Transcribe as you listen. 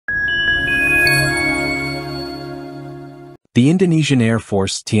The Indonesian Air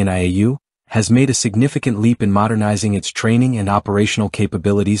Force (TNI-AU) has made a significant leap in modernizing its training and operational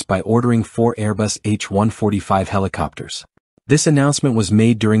capabilities by ordering 4 Airbus H145 helicopters. This announcement was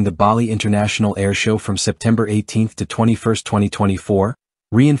made during the Bali International Airshow from September 18 to 21, 2024,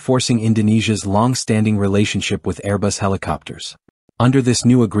 reinforcing Indonesia's long-standing relationship with Airbus Helicopters. Under this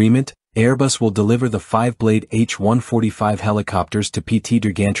new agreement, Airbus will deliver the 5-blade H145 helicopters to PT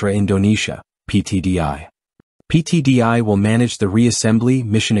Dirgantara Indonesia, PTDI. PTDI will manage the reassembly,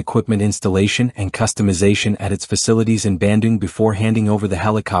 mission equipment installation and customization at its facilities in Bandung before handing over the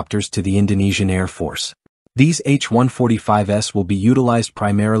helicopters to the Indonesian Air Force. These H145s will be utilized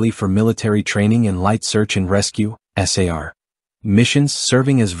primarily for military training and light search and rescue, SAR, missions,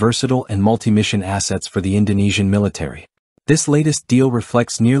 serving as versatile and multi-mission assets for the Indonesian military. This latest deal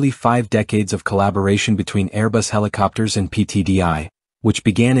reflects nearly 5 decades of collaboration between Airbus Helicopters and PTDI, which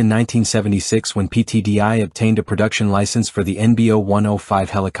began in 1976 when PTDI obtained a production license for the NBO-105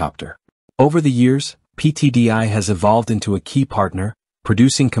 helicopter. Over the years, PTDI has evolved into a key partner,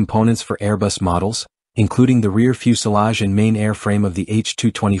 producing components for Airbus models, including the rear fuselage and main airframe of the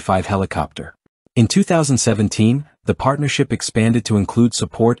H225 helicopter. In 2017, the partnership expanded to include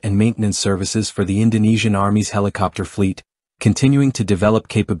support and maintenance services for the Indonesian Army's helicopter fleet, continuing to develop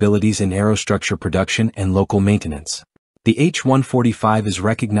capabilities in aerostructure production and local maintenance. The H145 is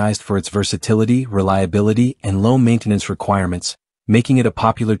recognized for its versatility, reliability, and low maintenance requirements, making it a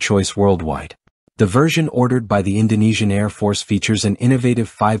popular choice worldwide. The version ordered by the Indonesian Air Force features an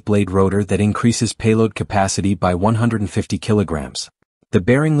innovative 5-blade rotor that increases payload capacity by 150 kilograms. The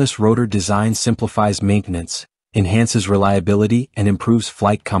bearingless rotor design simplifies maintenance, enhances reliability, and improves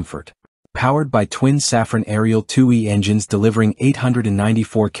flight comfort. Powered by twin Safran Ariel 2E engines delivering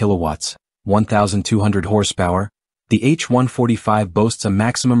 894 kilowatts, 1,200 horsepower, the H145 boasts a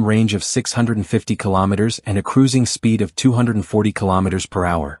maximum range of 650 kilometers and a cruising speed of 240 kilometers per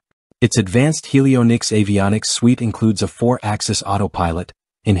hour. Its advanced Helionics avionics suite includes a 4-axis autopilot,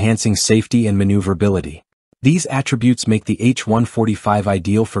 enhancing safety and maneuverability. These attributes make the H145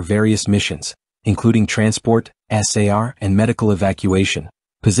 ideal for various missions, including transport, SAR, and medical evacuation,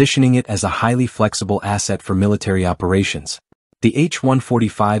 positioning it as a highly flexible asset for military operations. The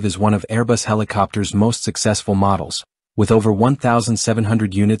H145 is one of Airbus Helicopters' most successful models, with over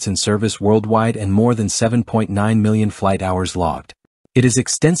 1,700 units in service worldwide and more than 7.9 million flight hours logged. It is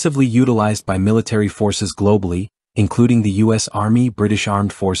extensively utilized by military forces globally, including the U.S. Army, British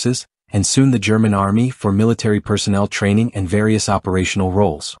Armed Forces, and soon the German Army for military personnel training and various operational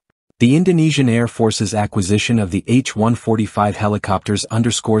roles. The Indonesian Air Force's acquisition of the H145 helicopters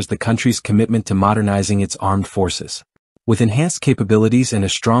underscores the country's commitment to modernizing its armed forces. With enhanced capabilities and a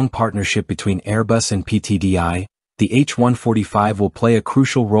strong partnership between Airbus and PTDI, the H145 will play a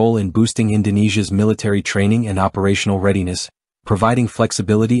crucial role in boosting Indonesia's military training and operational readiness, providing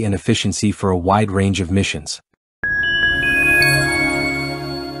flexibility and efficiency for a wide range of missions.